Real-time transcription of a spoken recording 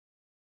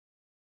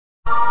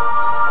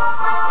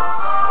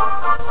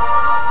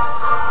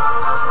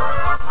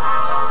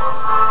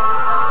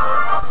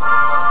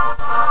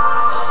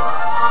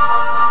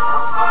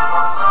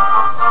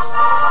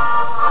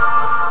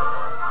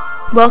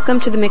Welcome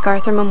to the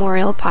MacArthur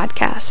Memorial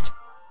Podcast.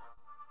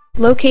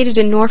 Located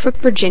in Norfolk,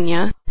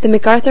 Virginia, the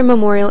MacArthur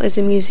Memorial is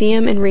a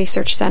museum and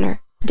research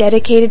center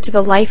dedicated to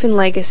the life and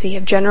legacy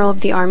of General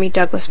of the Army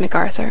Douglas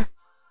MacArthur.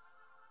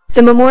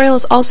 The memorial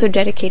is also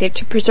dedicated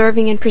to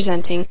preserving and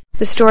presenting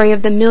the story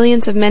of the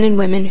millions of men and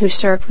women who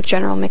served with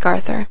General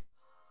MacArthur.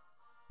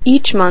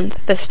 Each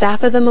month, the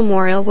staff of the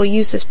memorial will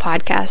use this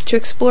podcast to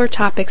explore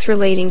topics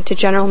relating to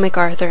General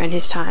MacArthur and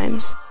his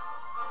times.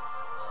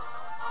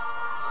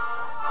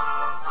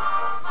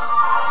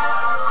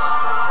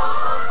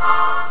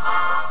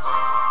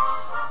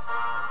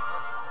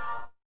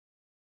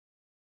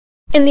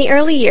 In the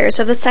early years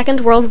of the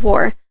Second World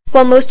War,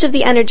 while most of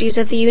the energies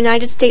of the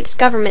United States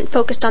government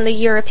focused on the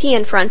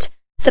European front,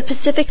 the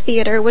Pacific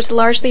theater was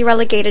largely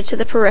relegated to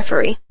the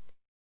periphery.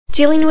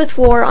 Dealing with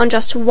war on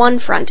just one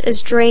front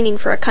is draining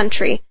for a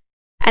country,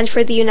 and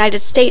for the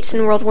United States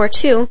in World War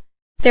II,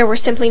 there were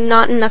simply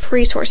not enough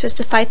resources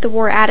to fight the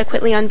war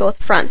adequately on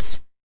both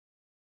fronts.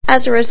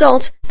 As a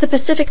result, the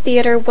Pacific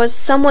theater was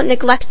somewhat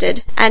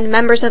neglected, and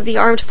members of the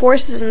armed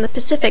forces in the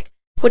Pacific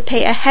would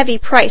pay a heavy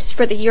price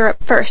for the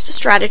Europe First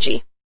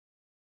strategy.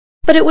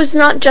 But it was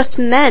not just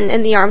men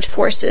in the armed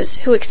forces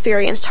who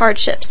experienced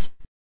hardships.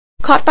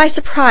 Caught by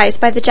surprise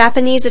by the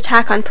Japanese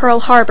attack on Pearl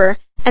Harbor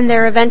and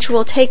their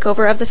eventual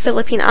takeover of the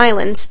Philippine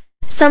Islands,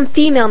 some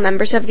female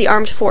members of the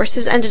armed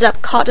forces ended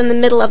up caught in the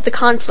middle of the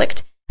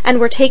conflict and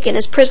were taken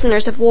as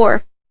prisoners of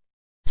war.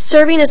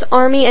 Serving as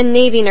Army and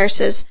Navy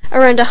nurses,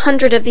 around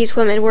 100 of these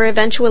women were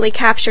eventually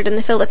captured in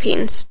the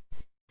Philippines.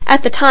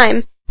 At the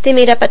time, they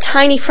made up a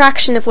tiny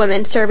fraction of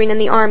women serving in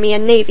the Army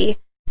and Navy,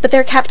 but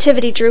their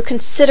captivity drew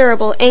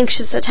considerable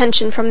anxious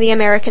attention from the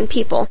American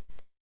people.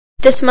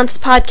 This month's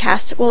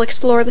podcast will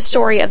explore the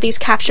story of these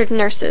captured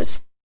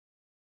nurses.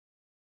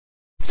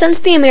 Since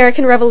the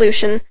American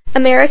Revolution,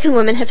 American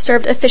women have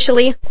served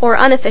officially or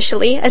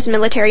unofficially as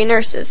military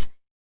nurses.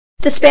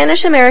 The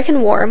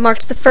Spanish-American War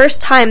marked the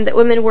first time that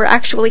women were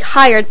actually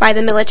hired by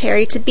the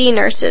military to be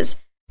nurses,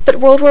 but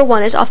World War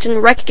I is often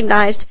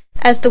recognized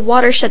as the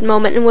watershed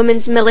moment in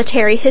women's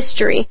military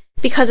history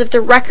because of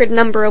the record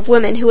number of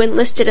women who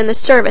enlisted in the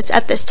service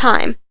at this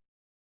time.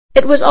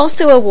 It was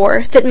also a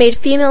war that made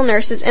female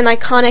nurses an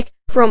iconic,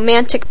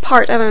 romantic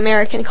part of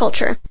American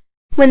culture.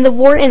 When the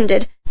war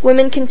ended,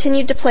 women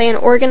continued to play an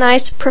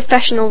organized,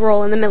 professional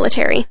role in the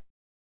military.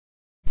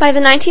 By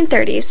the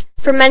 1930s,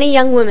 for many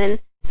young women,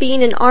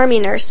 being an Army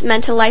nurse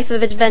meant a life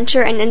of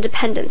adventure and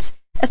independence,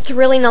 a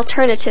thrilling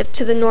alternative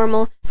to the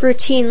normal,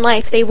 routine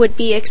life they would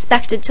be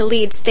expected to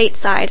lead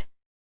stateside.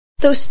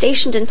 Those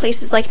stationed in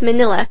places like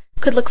Manila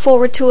could look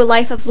forward to a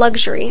life of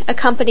luxury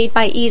accompanied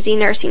by easy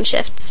nursing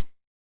shifts.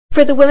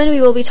 For the women we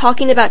will be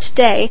talking about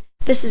today,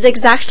 this is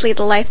exactly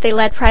the life they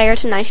led prior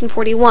to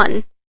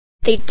 1941.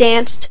 They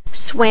danced,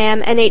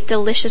 swam, and ate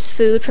delicious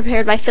food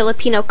prepared by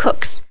Filipino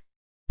cooks.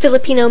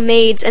 Filipino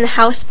maids and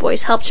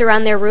houseboys helped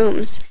around their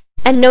rooms,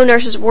 and no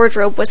nurse's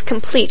wardrobe was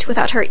complete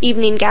without her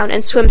evening gown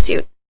and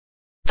swimsuit.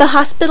 The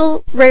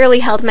hospital rarely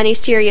held many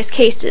serious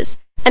cases,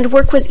 and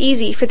work was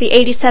easy for the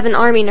 87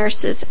 Army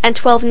nurses and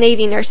 12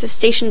 Navy nurses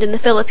stationed in the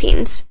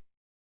Philippines.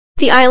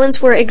 The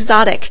islands were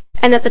exotic,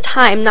 and at the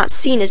time not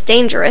seen as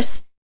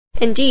dangerous.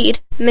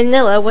 Indeed,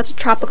 Manila was a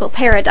tropical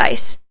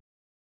paradise.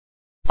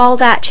 All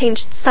that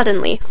changed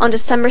suddenly on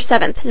December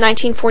 7th,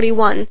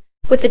 1941,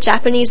 with the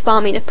Japanese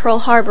bombing of Pearl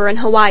Harbor in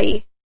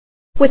Hawaii.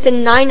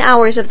 Within 9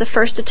 hours of the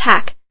first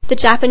attack, the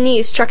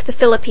Japanese struck the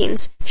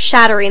Philippines,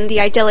 shattering the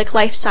idyllic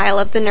lifestyle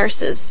of the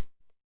nurses.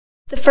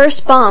 The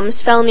first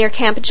bombs fell near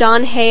Camp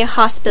John Hay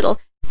Hospital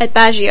at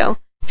Baguio,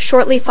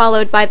 shortly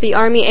followed by the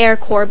Army Air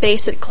Corps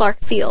base at Clark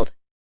Field.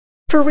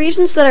 For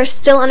reasons that are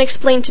still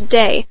unexplained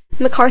today,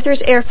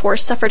 MacArthur's Air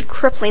Force suffered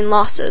crippling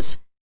losses.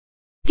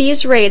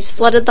 These raids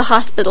flooded the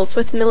hospitals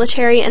with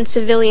military and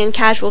civilian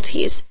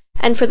casualties,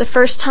 and for the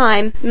first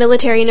time,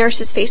 military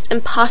nurses faced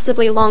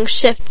impossibly long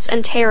shifts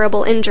and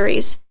terrible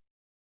injuries.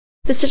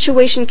 The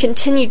situation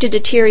continued to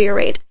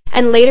deteriorate,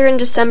 and later in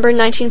December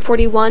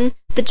 1941,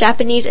 the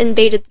Japanese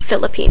invaded the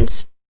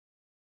Philippines.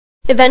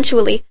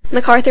 Eventually,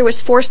 MacArthur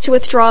was forced to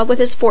withdraw with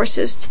his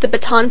forces to the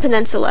Bataan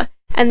Peninsula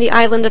and the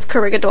island of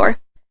Corregidor.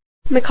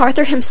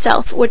 MacArthur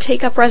himself would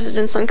take up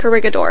residence on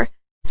Corregidor,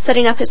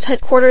 setting up his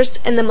headquarters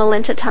in the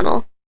Malinta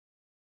Tunnel.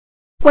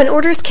 When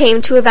orders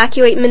came to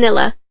evacuate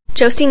Manila,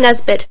 Josie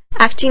Nesbitt,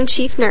 acting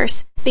chief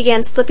nurse,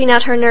 began slipping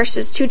out her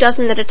nurses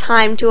 24 at a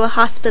time to a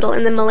hospital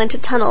in the Malinta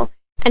Tunnel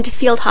and to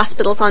field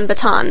hospitals on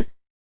Bataan.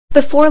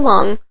 Before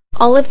long,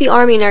 all of the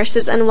Army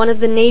nurses and one of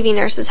the Navy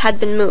nurses had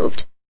been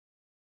moved.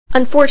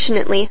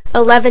 Unfortunately,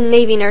 11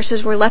 Navy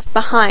nurses were left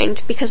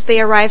behind because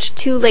they arrived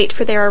too late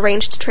for their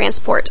arranged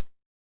transport.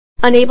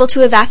 Unable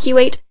to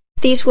evacuate,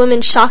 these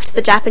women shocked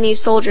the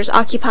Japanese soldiers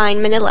occupying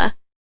Manila.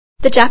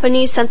 The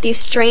Japanese sent these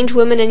strange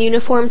women in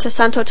uniform to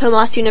Santo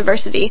Tomas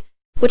University,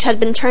 which had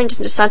been turned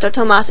into Santo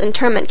Tomas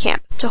internment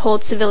camp to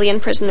hold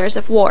civilian prisoners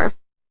of war.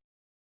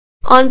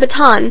 On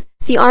Bataan,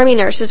 the Army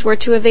nurses were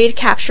to evade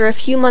capture a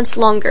few months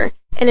longer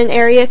in an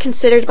area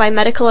considered by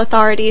medical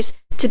authorities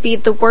to be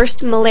the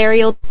worst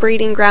malarial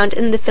breeding ground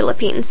in the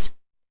Philippines.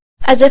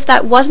 As if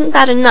that wasn't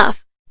bad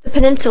enough, The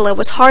peninsula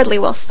was hardly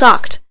well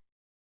stocked.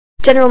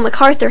 General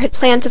MacArthur had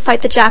planned to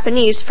fight the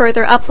Japanese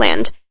further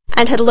upland,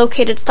 and had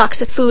located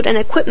stocks of food and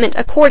equipment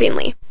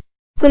accordingly.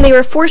 When they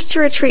were forced to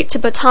retreat to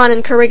Bataan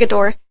and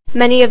Corregidor,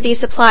 many of these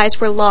supplies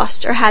were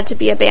lost or had to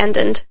be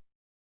abandoned.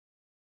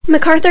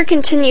 MacArthur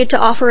continued to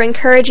offer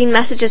encouraging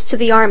messages to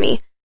the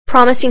army,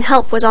 promising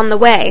help was on the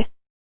way.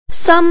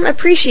 Some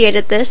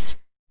appreciated this,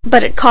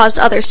 but it caused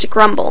others to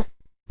grumble.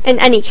 In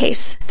any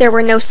case, there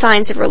were no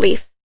signs of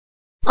relief.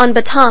 On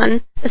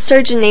Bataan, a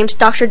surgeon named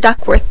Dr.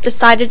 Duckworth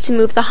decided to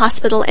move the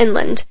hospital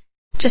inland.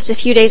 Just a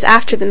few days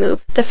after the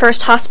move, the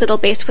first hospital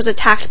base was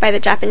attacked by the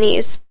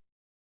Japanese.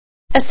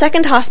 A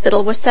second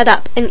hospital was set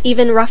up in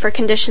even rougher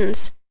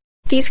conditions.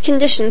 These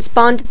conditions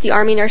bonded the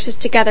army nurses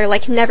together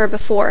like never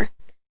before.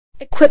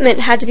 Equipment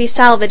had to be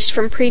salvaged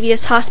from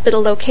previous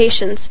hospital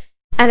locations,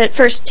 and at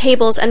first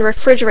tables and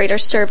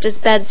refrigerators served as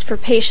beds for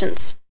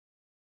patients.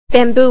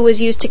 Bamboo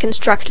was used to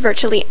construct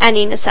virtually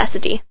any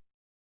necessity.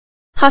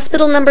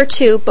 Hospital No.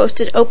 2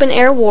 boasted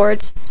open-air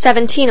wards,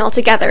 17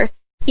 altogether,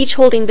 each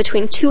holding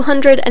between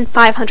 200 and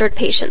 500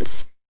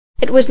 patients.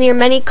 It was near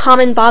many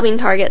common bombing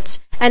targets,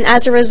 and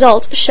as a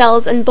result,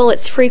 shells and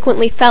bullets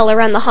frequently fell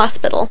around the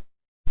hospital.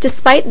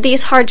 Despite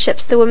these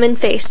hardships the women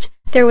faced,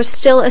 there was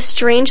still a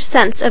strange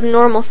sense of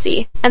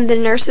normalcy, and the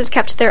nurses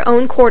kept their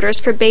own quarters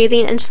for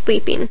bathing and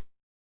sleeping.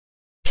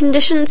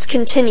 Conditions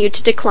continued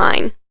to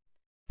decline.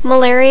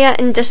 Malaria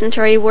and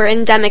dysentery were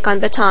endemic on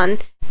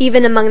Bataan,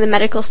 even among the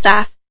medical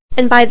staff,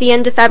 and by the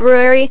end of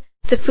February,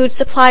 the food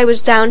supply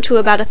was down to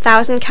about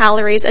 1,000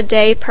 calories a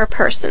day per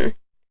person.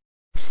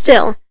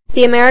 Still,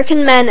 the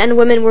American men and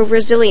women were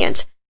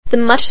resilient. The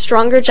much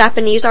stronger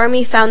Japanese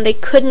army found they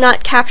could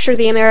not capture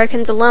the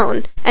Americans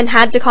alone, and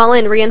had to call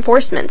in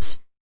reinforcements.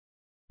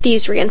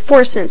 These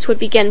reinforcements would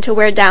begin to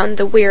wear down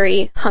the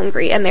weary,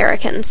 hungry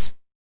Americans.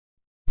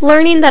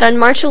 Learning that on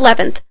March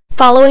 11th,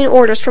 following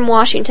orders from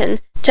Washington,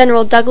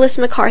 General Douglas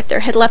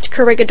MacArthur had left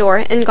Corregidor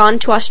and gone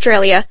to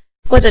Australia,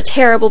 was a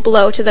terrible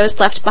blow to those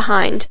left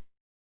behind.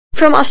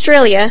 From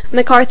Australia,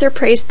 MacArthur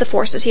praised the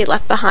forces he had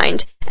left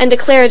behind, and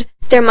declared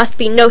there must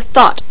be no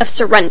thought of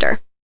surrender.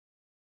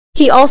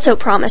 He also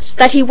promised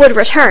that he would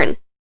return.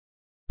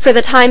 For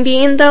the time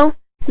being, though,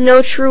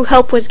 no true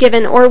help was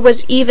given or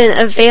was even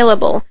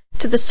available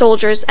to the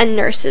soldiers and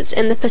nurses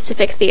in the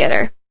Pacific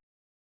Theater.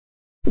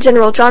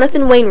 General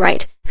Jonathan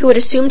Wainwright, who had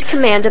assumed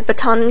command of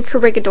Bataan and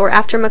Corregidor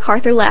after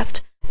MacArthur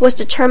left, was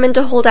determined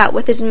to hold out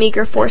with his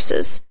meager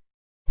forces.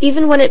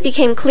 Even when it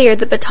became clear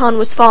that Bataan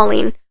was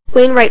falling,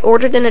 Wainwright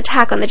ordered an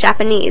attack on the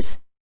Japanese.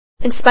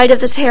 In spite of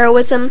this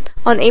heroism,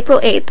 on April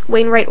 8th,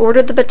 Wainwright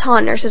ordered the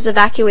Bataan nurses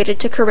evacuated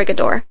to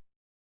Corregidor.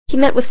 He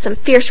met with some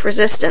fierce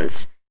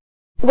resistance.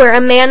 Where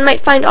a man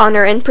might find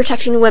honor in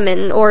protecting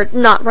women or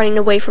not running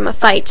away from a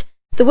fight,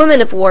 the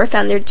women of war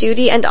found their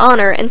duty and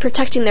honor in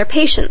protecting their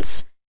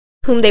patients,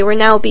 whom they were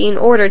now being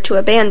ordered to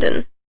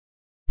abandon.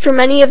 For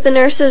many of the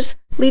nurses,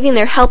 leaving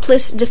their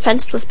helpless,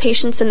 defenseless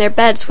patients in their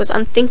beds was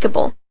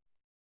unthinkable.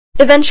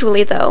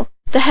 Eventually, though,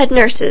 the head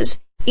nurses,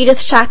 Edith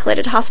Shacklett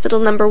at Hospital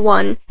No.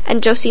 1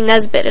 and Josie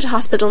Nesbitt at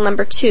Hospital No.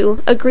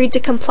 2, agreed to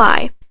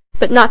comply,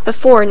 but not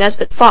before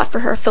Nesbitt fought for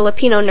her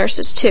Filipino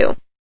nurses too.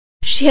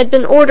 She had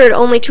been ordered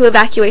only to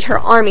evacuate her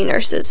army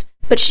nurses,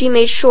 but she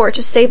made sure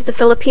to save the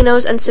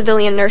Filipinos and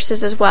civilian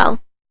nurses as well.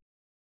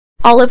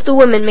 All of the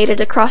women made it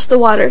across the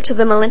water to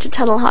the Malinta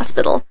Tunnel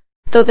Hospital,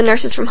 though the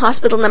nurses from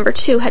Hospital No.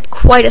 2 had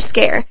quite a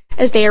scare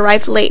as they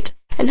arrived late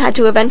and had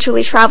to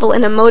eventually travel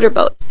in a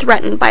motorboat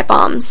threatened by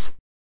bombs.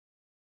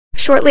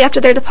 Shortly after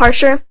their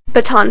departure,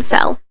 Bataan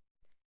fell.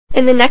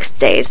 In the next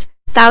days,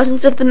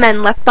 thousands of the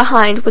men left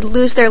behind would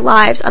lose their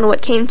lives on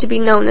what came to be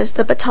known as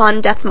the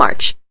Bataan Death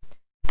March.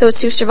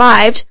 Those who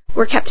survived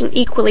were kept in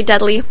equally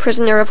deadly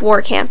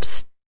prisoner-of-war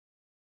camps.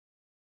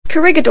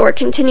 Corregidor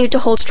continued to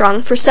hold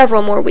strong for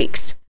several more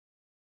weeks.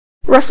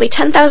 Roughly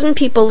 10,000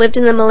 people lived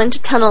in the Malinta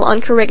Tunnel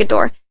on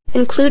Corregidor,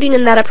 including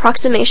in that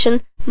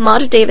approximation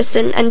Maud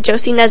Davison and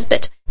Josie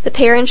Nesbitt, the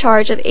pair in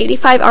charge of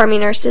 85 Army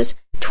nurses,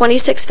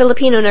 26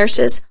 Filipino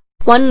nurses,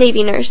 1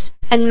 Navy nurse,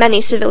 and many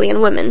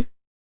civilian women.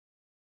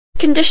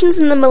 Conditions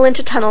in the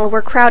Malinta Tunnel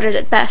were crowded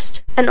at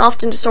best, and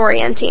often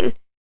disorienting.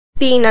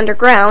 Being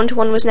underground,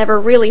 one was never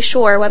really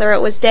sure whether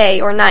it was day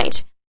or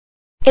night.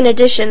 In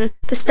addition,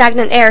 the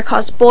stagnant air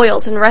caused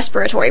boils and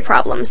respiratory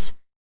problems.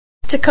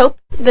 To cope,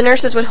 the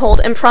nurses would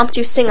hold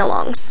impromptu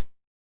sing-alongs.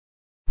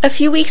 A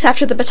few weeks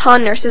after the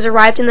Bataan nurses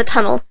arrived in the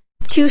tunnel,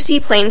 2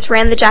 seaplanes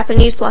ran the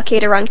Japanese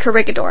blockade around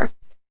Corregidor.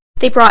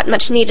 They brought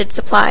much-needed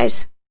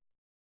supplies.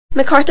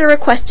 MacArthur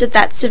requested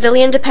that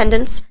civilian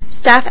dependents,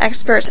 staff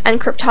experts,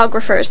 and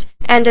cryptographers,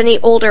 and any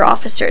older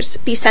officers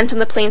be sent on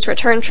the plane's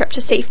return trip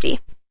to safety.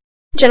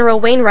 General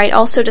Wainwright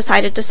also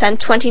decided to send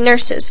 20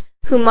 nurses,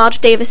 whom Maud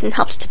Davison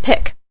helped to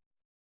pick.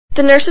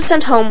 The nurses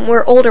sent home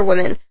were older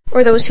women,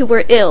 or those who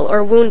were ill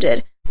or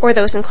wounded, or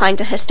those inclined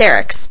to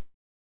hysterics.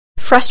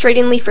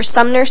 Frustratingly for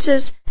some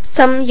nurses,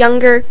 some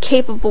younger,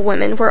 capable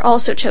women were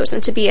also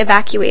chosen to be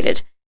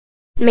evacuated,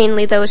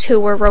 mainly those who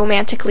were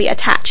romantically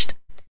attached.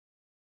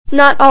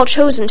 Not all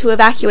chosen to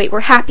evacuate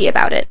were happy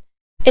about it.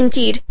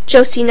 Indeed,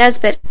 Josie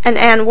Nesbitt and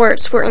Ann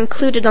Wirtz were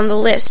included on the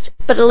list,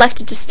 but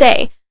elected to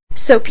stay,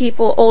 so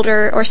people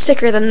older or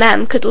sicker than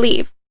them could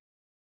leave.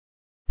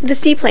 The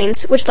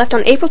seaplanes, which left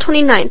on April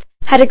 29th,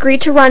 had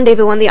agreed to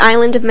rendezvous on the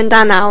island of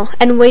Mindanao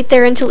and wait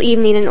there until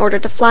evening in order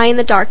to fly in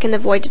the dark and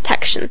avoid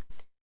detection.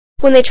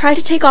 When they tried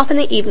to take off in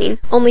the evening,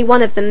 only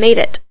one of them made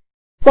it.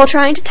 While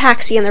trying to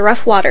taxi in the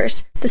rough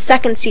waters, the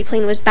second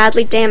seaplane was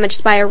badly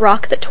damaged by a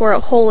rock that tore a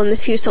hole in the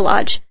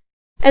fuselage.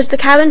 As the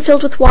cabin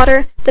filled with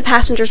water, the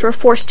passengers were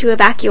forced to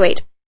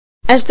evacuate.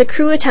 As the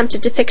crew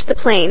attempted to fix the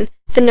plane,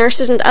 the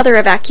nurses and other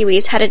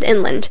evacuees headed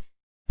inland.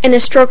 In a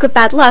stroke of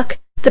bad luck,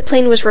 the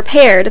plane was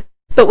repaired,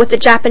 but with the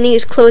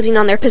Japanese closing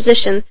on their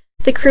position,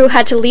 the crew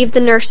had to leave the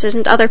nurses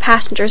and other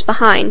passengers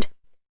behind.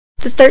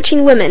 The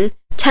 13 women,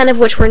 10 of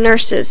which were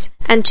nurses,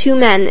 and 2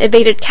 men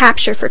evaded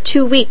capture for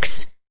 2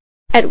 weeks,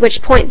 at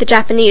which point the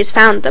Japanese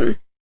found them.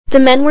 The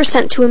men were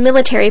sent to a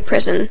military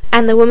prison,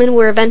 and the women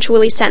were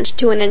eventually sent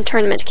to an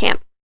internment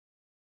camp.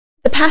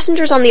 The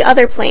passengers on the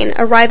other plane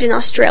arrived in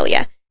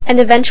Australia, and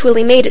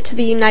eventually made it to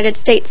the United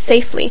States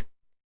safely.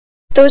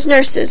 Those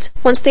nurses,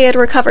 once they had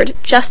recovered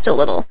just a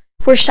little,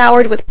 were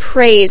showered with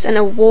praise and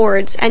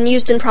awards and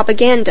used in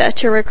propaganda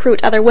to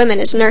recruit other women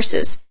as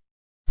nurses.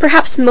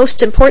 Perhaps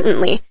most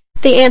importantly,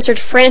 they answered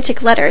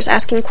frantic letters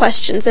asking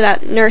questions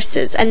about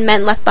nurses and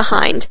men left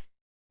behind.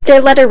 Their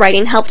letter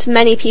writing helped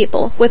many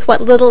people with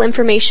what little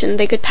information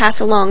they could pass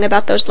along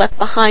about those left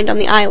behind on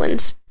the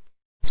islands.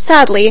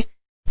 Sadly,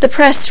 the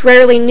press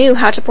rarely knew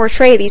how to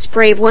portray these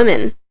brave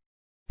women.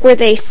 Were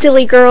they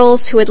silly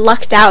girls who had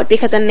lucked out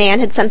because a man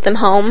had sent them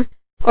home?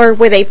 Or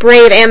were they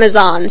brave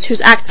Amazons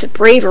whose acts of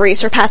bravery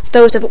surpassed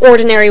those of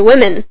ordinary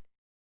women?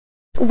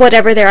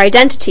 Whatever their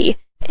identity,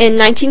 in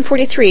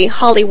 1943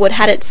 Hollywood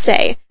had its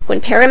say when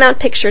Paramount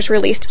Pictures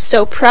released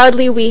So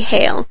Proudly We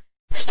Hail,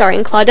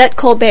 starring Claudette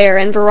Colbert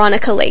and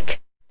Veronica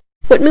Lake.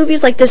 What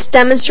movies like this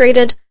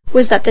demonstrated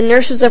was that the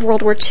nurses of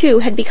World War II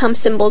had become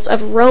symbols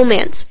of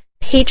romance,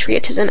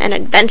 patriotism, and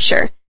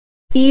adventure,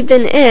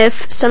 even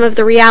if some of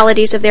the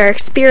realities of their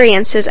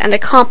experiences and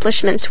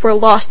accomplishments were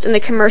lost in the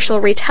commercial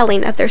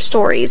retelling of their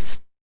stories.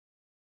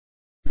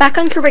 Back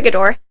on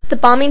Corregidor, the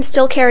bombing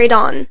still carried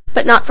on,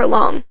 but not for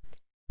long.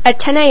 At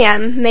 10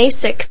 a.m., May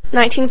 6,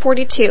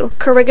 1942,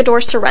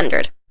 Corregidor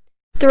surrendered.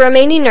 The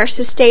remaining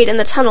nurses stayed in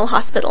the tunnel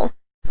hospital,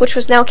 which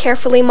was now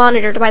carefully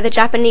monitored by the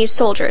Japanese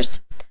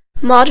soldiers.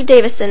 Maud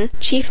Davison,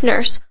 chief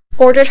nurse,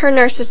 ordered her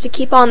nurses to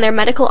keep on their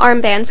medical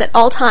armbands at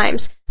all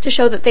times to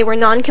show that they were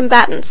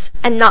non-combatants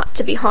and not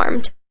to be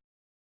harmed.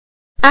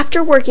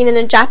 After working in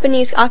a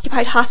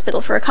Japanese-occupied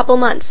hospital for a couple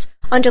months,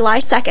 on July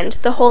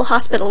 2nd, the whole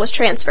hospital was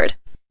transferred.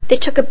 They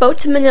took a boat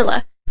to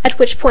Manila, at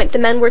which point the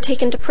men were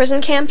taken to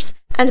prison camps,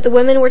 and the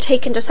women were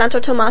taken to Santo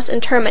Tomas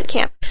internment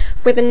camp,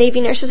 where the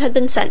Navy nurses had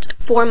been sent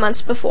 4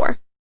 months before.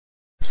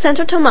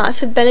 Santo Tomas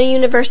had been a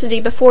university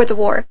before the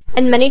war,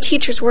 and many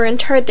teachers were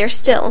interred there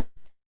still.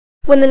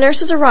 When the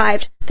nurses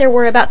arrived, there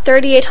were about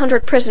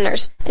 3,800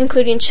 prisoners,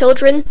 including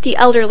children, the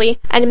elderly,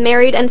 and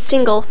married and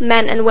single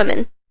men and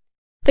women.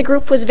 The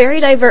group was very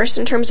diverse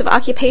in terms of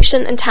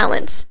occupation and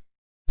talents.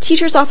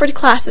 Teachers offered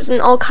classes in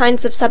all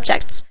kinds of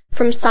subjects,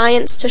 from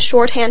science to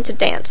shorthand to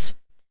dance.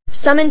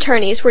 Some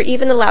internees were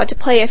even allowed to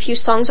play a few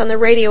songs on the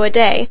radio a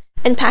day,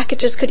 and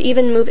packages could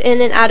even move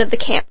in and out of the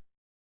camp.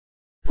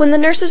 When the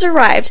nurses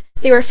arrived,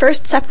 they were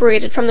first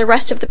separated from the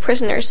rest of the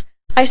prisoners,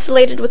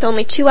 isolated with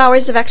only 2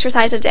 hours of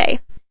exercise a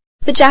day.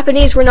 The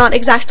Japanese were not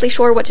exactly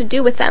sure what to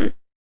do with them.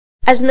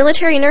 As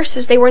military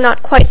nurses, they were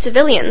not quite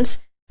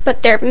civilians,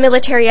 but their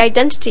military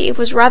identity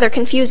was rather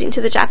confusing to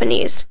the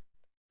Japanese.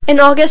 In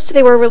August,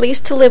 they were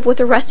released to live with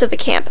the rest of the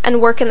camp and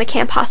work in the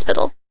camp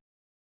hospital.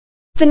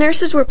 The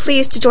nurses were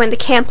pleased to join the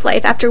camp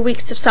life after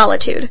weeks of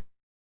solitude.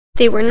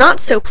 They were not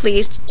so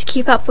pleased to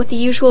keep up with the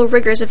usual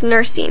rigors of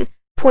nursing,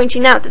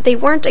 pointing out that they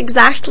weren't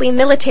exactly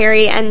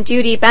military and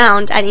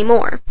duty-bound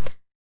anymore.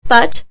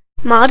 But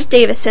Maud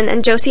Davison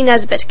and Josie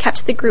Nesbitt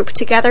kept the group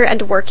together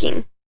and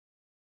working.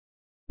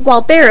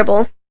 While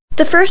bearable,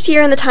 the first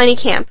year in the tiny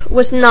camp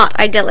was not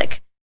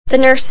idyllic. The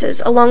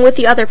nurses, along with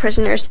the other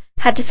prisoners,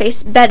 had to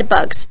face bed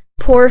bugs,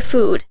 poor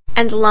food,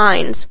 and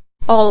lines.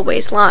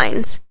 Always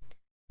lines.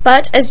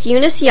 But as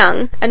Eunice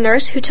Young, a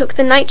nurse who took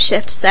the night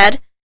shift,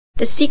 said,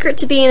 "The secret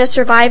to being a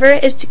survivor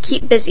is to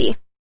keep busy."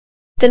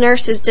 The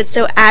nurses did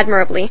so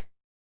admirably,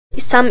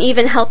 some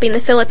even helping the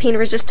Philippine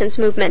resistance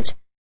movement.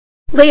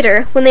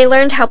 Later, when they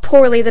learned how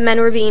poorly the men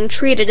were being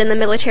treated in the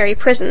military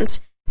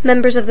prisons,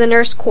 members of the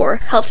nurse corps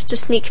helped to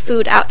sneak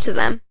food out to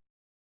them.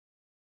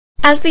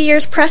 As the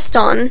years pressed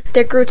on,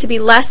 there grew to be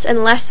less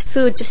and less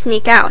food to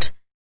sneak out.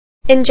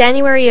 In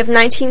January of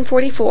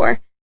 1944,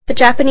 the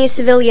Japanese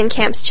civilian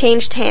camps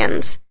changed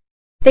hands.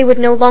 They would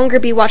no longer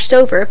be watched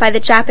over by the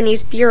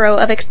Japanese Bureau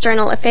of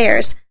External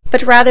Affairs,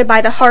 but rather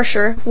by the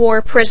harsher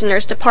War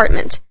Prisoners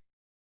Department.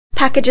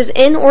 Packages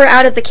in or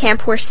out of the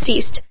camp were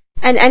ceased,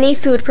 and any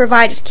food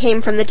provided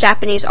came from the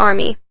Japanese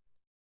army.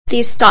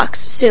 These stocks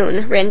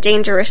soon ran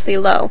dangerously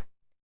low.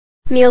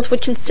 Meals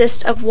would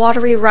consist of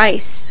watery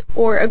rice,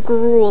 or a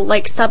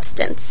gruel-like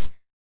substance,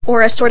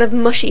 or a sort of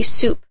mushy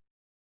soup.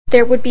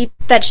 There would be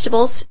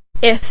vegetables,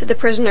 if the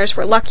prisoners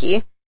were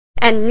lucky,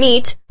 and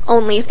meat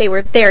only if they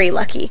were very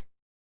lucky.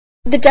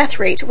 The death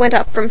rate went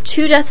up from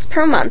 2 deaths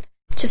per month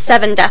to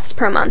 7 deaths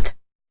per month.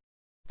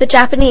 The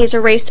Japanese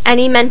erased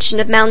any mention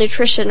of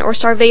malnutrition or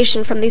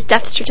starvation from these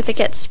death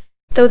certificates,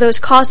 though those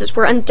causes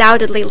were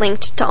undoubtedly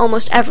linked to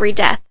almost every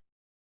death.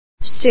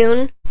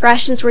 Soon,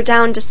 rations were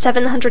down to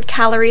 700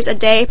 calories a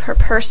day per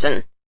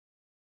person.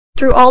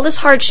 Through all this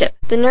hardship,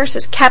 the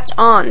nurses kept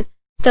on,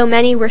 though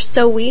many were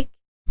so weak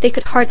they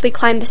could hardly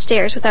climb the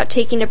stairs without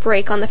taking a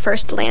break on the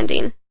first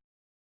landing.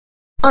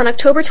 On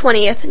October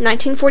 20th,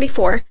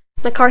 1944,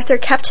 MacArthur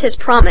kept his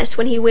promise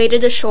when he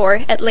waded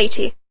ashore at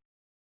Leyte.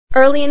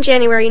 Early in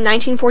January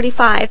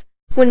 1945,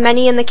 when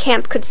many in the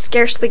camp could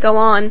scarcely go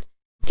on,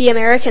 the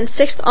American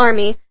Sixth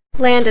Army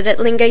landed at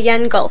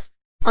Lingayen Gulf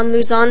on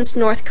Luzon's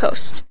north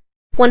coast,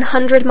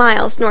 100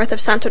 miles north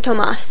of Santo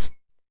Tomas.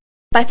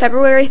 By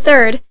February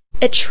 3rd,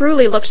 it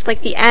truly looked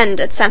like the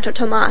end at Santo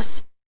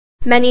Tomas.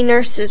 Many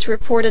nurses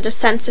reported a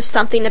sense of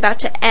something about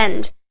to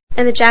end,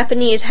 and the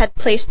Japanese had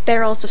placed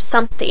barrels of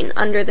something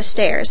under the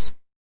stairs.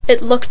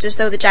 It looked as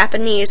though the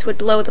Japanese would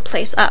blow the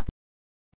place up.